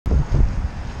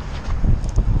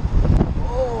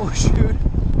Oh shoot.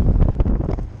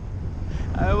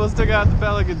 I almost took out the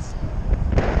pelicans.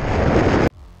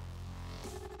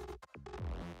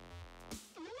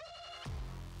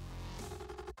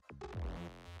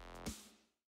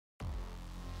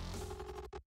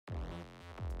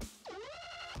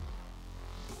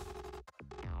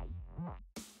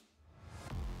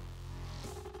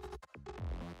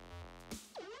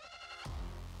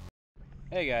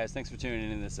 Hey guys, thanks for tuning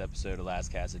in to this episode of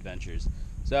Last Cast Adventures.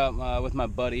 So, with my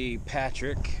buddy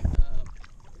Patrick,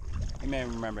 you may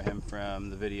remember him from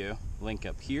the video, link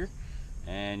up here,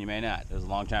 and you may not. It was a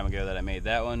long time ago that I made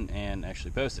that one and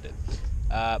actually posted it.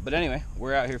 But anyway,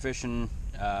 we're out here fishing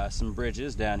some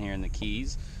bridges down here in the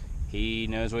Keys. He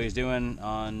knows what he's doing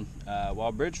on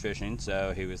while bridge fishing,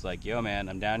 so he was like, yo man,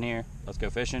 I'm down here, let's go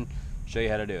fishing, show you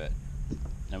how to do it.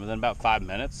 And within about 5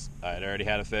 minutes, I had already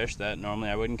had a fish that normally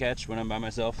I wouldn't catch when I'm by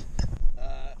myself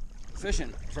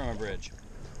fishing from a bridge.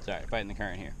 Sorry, fighting the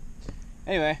current here.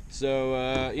 Anyway,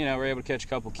 so, you know, we're able to catch a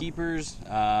couple keepers.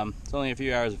 It's only a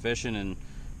few hours of fishing, and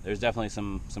there's definitely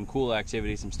some cool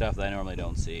activity, some stuff that I normally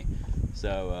don't see.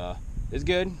 So, it's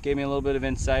good. Gave me a little bit of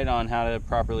insight on how to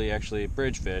properly actually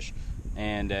bridge fish.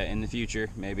 And in the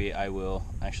future, maybe I will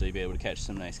actually be able to catch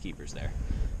some nice keepers there.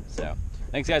 So,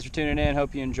 thanks guys for tuning in.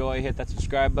 Hope you enjoy. Hit that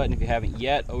subscribe button if you haven't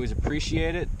yet. Always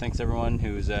appreciate it. Thanks everyone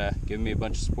who's giving me a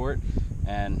bunch of support,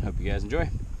 and hope you guys enjoy.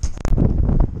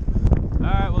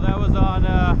 Alright, well that was on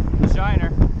the Shiner,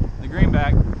 the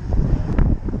greenback.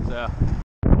 So,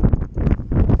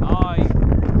 alright,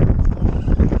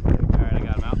 I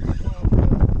got him out.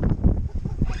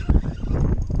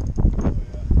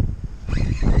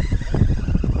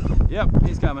 Yep,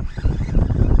 he's coming.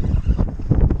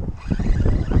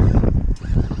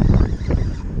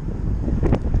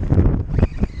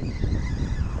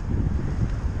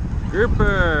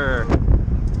 Grouper.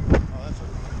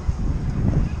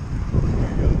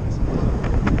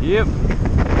 Yep.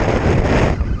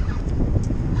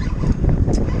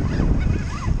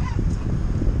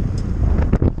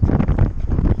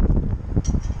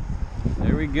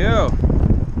 There we go.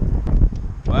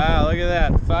 Wow, look at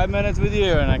that. 5 minutes with you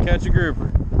and I catch a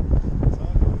grouper.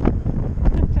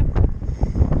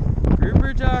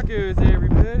 Grouper tacos,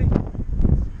 everybody.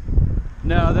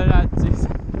 No, they're not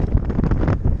seasoned.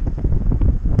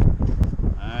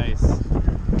 Nice. Yeah,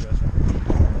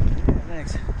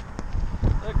 thanks.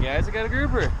 Look guys, I got a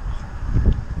grouper.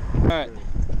 Alright.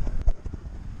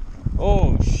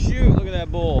 Oh shoot, look at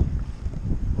that bull.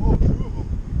 Oh, 2 of them.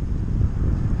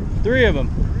 3 of them.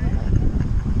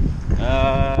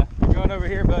 You're going over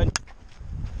here, bud.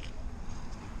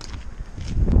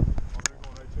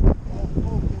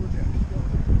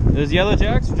 Those yellow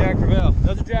jacks or Jack Crevalle?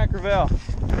 Those are Jack Crevalle.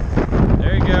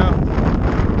 There you go.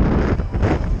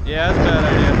 Yeah, that's a bad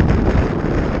idea.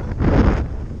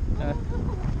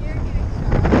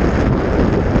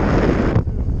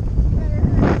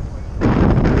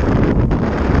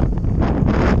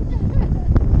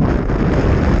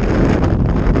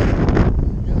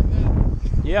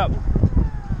 Yep.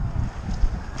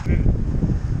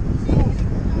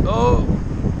 Oh.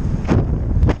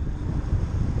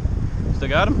 Still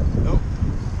got him? Nope.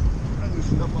 I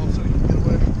loosened up also. You can get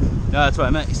away. No, that's what I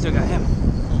meant. You still got him.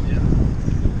 Oh, yeah.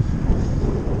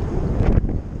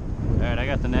 Alright, I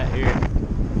got the net here.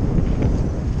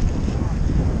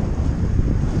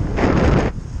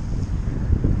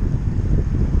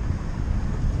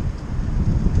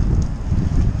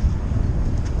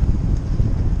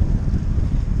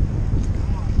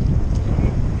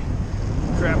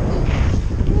 Crap.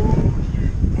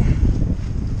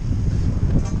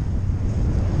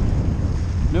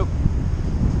 Nope.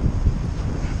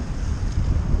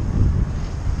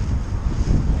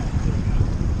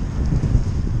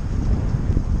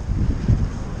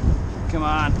 Come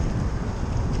on.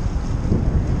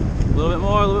 A little bit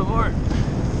more, a little bit more.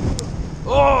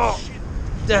 Oh!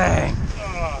 Dang.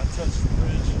 Oh, I touched the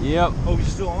bridge. Yep. Oh,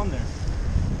 he's still on there.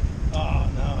 Oh,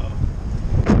 no.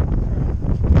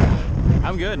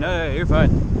 I'm good. No, you're fine.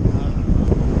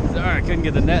 Sorry, I couldn't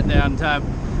get the net down in time.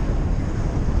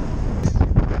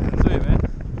 Sweet, man.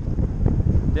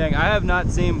 Dang, I have not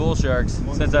seen bull sharks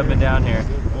since I've been down here.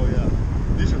 Oh, yeah.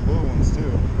 These are little ones,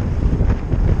 too.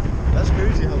 That's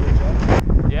crazy how they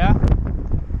jump. Yeah?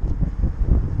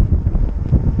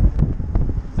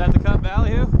 Is that the Cut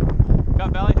Ballyhoo?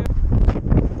 Cut Ballyhoo?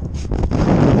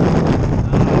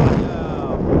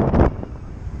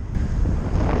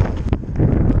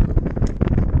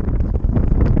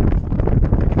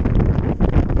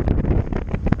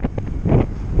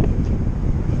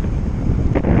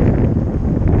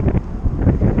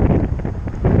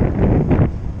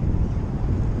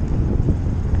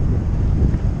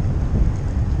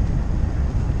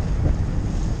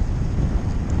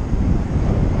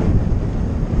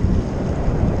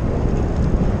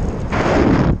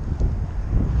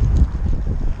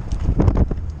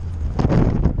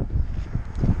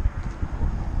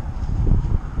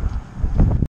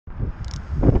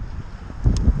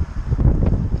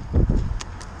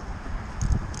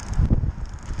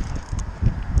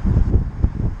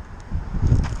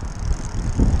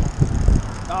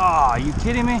 Oh, are you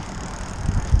kidding me?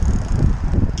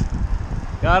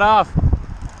 Got off.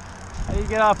 How do you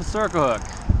get off a circle hook?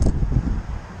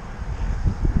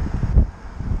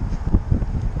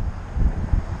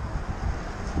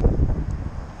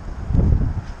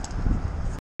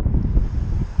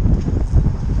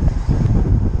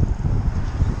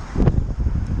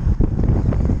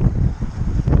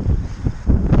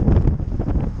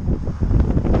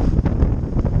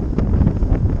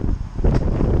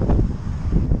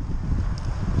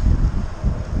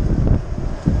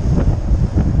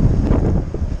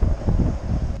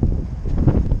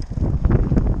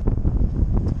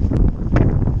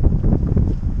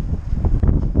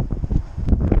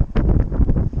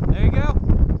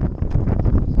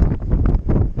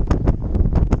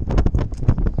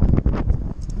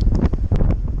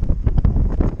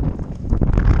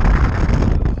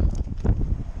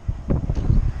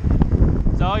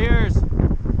 All yours.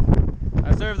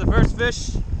 I serve the first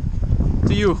fish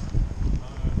to you.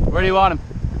 Where do you want him?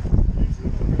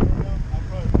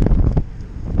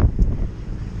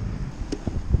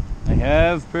 I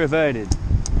have provided.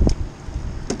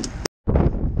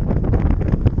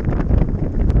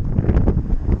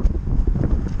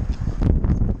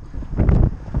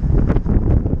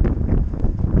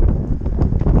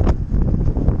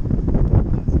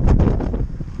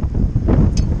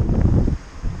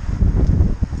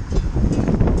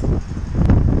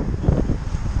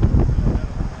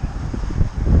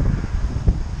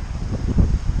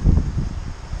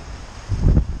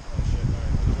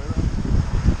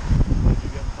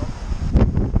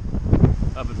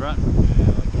 Up in front? Yeah,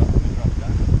 like drop it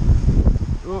down.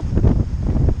 Ooh.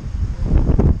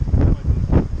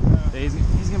 Yeah,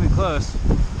 he's gonna be close.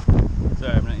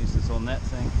 Sorry, I'm not used to this whole net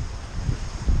thing.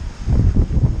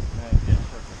 Yeah,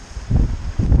 perfect.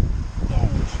 Oh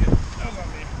shit, that was on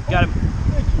me. Got him.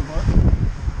 Thank you, Mark.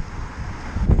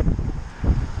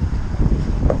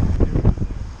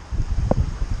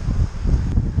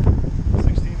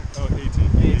 16 or 18?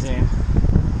 18.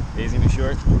 He's gonna be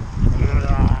short.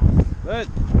 But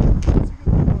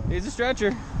he's a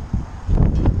stretcher.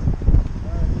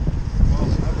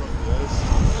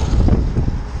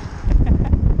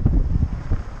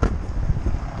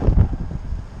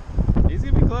 He's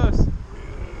gonna be close.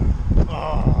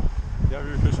 Oh, you have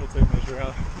your official tape measure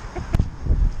out.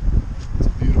 It's a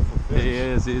beautiful fish. He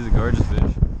is. He's a gorgeous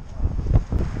fish.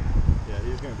 Yeah,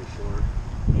 he's gonna be short,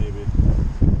 maybe.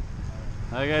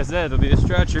 Like I said, it'll be a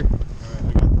stretcher. Alright,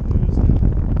 I got the news now.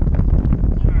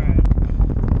 Alright.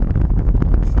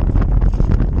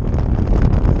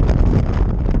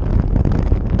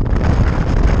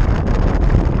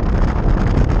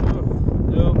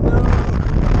 No.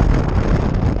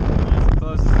 That's the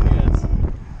closest he gets.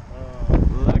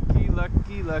 Lucky,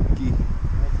 lucky, lucky.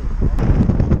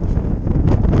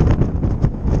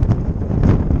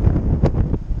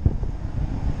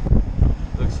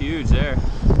 Looks huge there.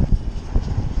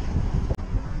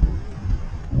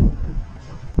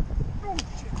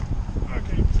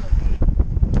 Okay.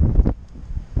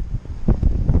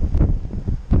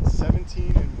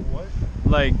 17 and what?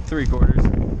 Like 3/4.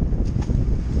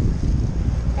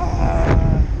 I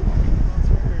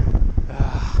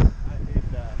hate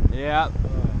that. Yeah,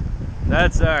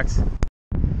 that sucks.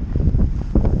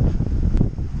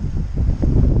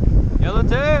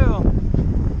 Yellowtail.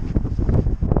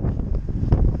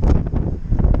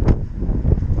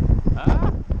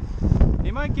 Ah,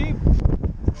 he might keep.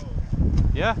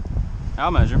 Yeah,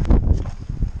 I'll measure.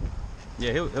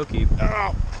 Yeah, he'll keep.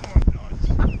 Oh,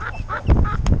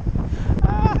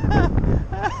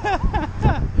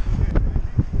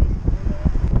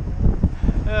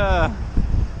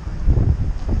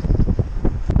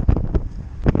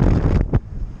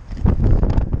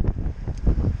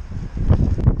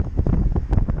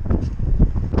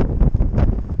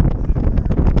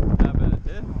 I bet it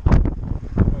did.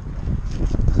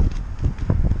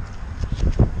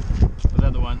 Was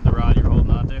that the rod you're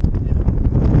holding on to?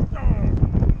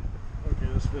 okay,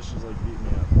 this fish is like beating me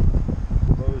up.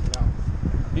 Close now.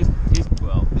 He's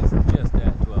 12. He's just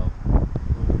at 12.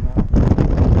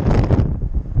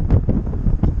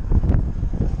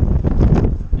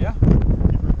 Yeah.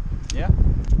 Yeah.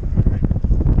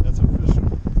 That's official.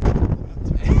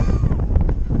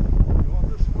 You want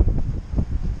this one?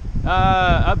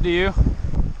 Up to you.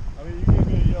 I mean, you gave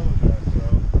me a yellow jack, so.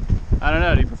 I don't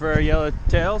know. Do you prefer yellow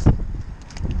tails? Yeah.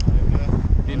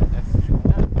 You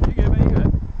good, man. You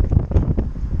good.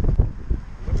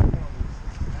 Which one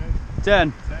is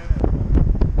 10. 10 and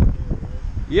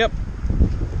Yep.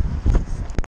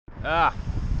 Ah,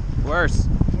 worse.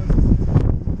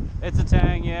 It's a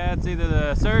tang, yeah. It's either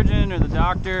the surgeon or the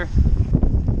doctor.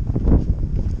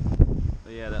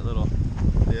 But Yeah, that little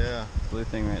blue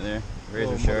thing right there.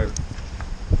 Razor sharp.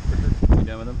 You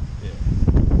done with them? Yeah.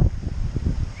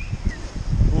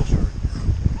 Cool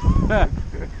shark.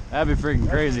 That'd be freaking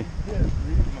crazy. Yeah,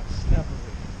 reading my snap of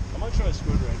it. I might try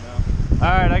squid right now.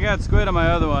 Alright, I got squid on my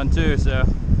other one too, so